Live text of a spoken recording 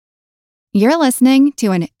You're listening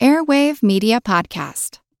to an Airwave Media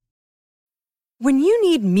Podcast. When you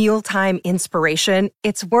need mealtime inspiration,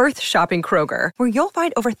 it's worth shopping Kroger, where you'll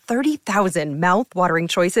find over 30,000 mouth-watering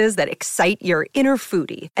choices that excite your inner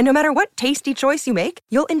foodie. And no matter what tasty choice you make,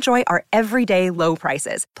 you'll enjoy our everyday low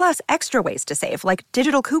prices, plus extra ways to save, like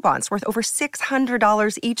digital coupons worth over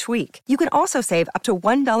 $600 each week. You can also save up to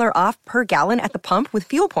 $1 off per gallon at the pump with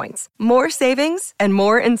fuel points. More savings and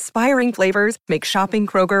more inspiring flavors make shopping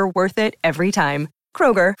Kroger worth it every time.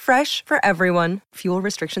 Kroger, fresh for everyone. Fuel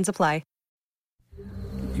restrictions apply.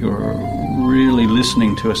 You're really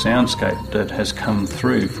listening to a soundscape that has come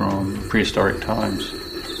through from prehistoric times.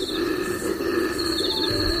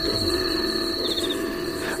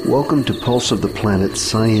 Welcome to Pulse of the Planet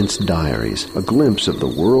Science Diaries, a glimpse of the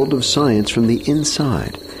world of science from the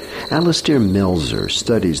inside. Alistair Melzer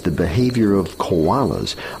studies the behavior of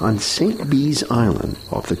koalas on St. Bees Island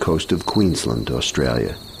off the coast of Queensland,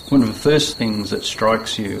 Australia. One of the first things that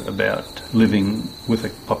strikes you about living with a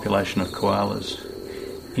population of koalas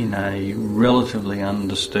in a relatively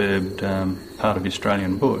undisturbed part of the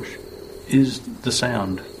Australian bush is the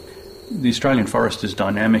sound. The Australian forest is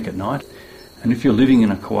dynamic at night, and if you're living in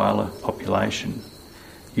a koala population,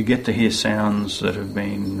 you get to hear sounds that have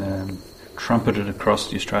been trumpeted across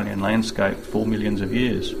the Australian landscape for millions of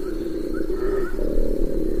years.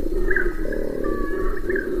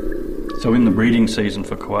 So in the breeding season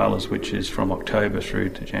for koalas, which is from October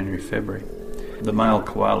through to January, February, the male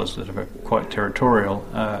koalas that are quite territorial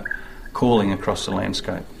are calling across the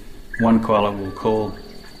landscape. One koala will call,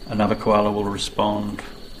 another koala will respond,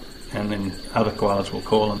 and then other koalas will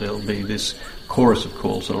call, and there'll be this chorus of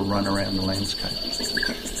calls that will run around the landscape.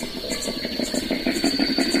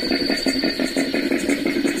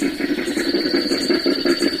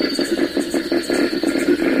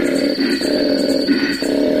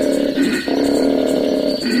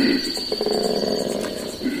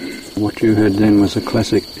 What you heard then was a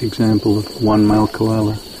classic example of one male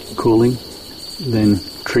koala calling, then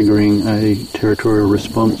triggering a territorial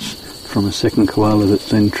response from a second koala that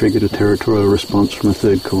then triggered a territorial response from a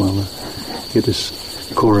third koala. You get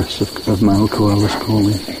this chorus of male koalas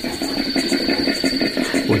calling.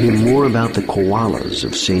 We'll hear more about the koalas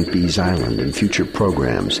of St. Bees Island in future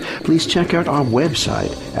programs. Please check out our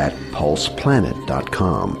website at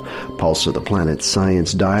pulseplanet.com. Pulse of the Planet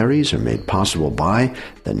Science Diaries are made possible by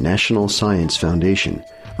the National Science Foundation.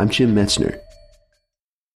 I'm Jim Metzner.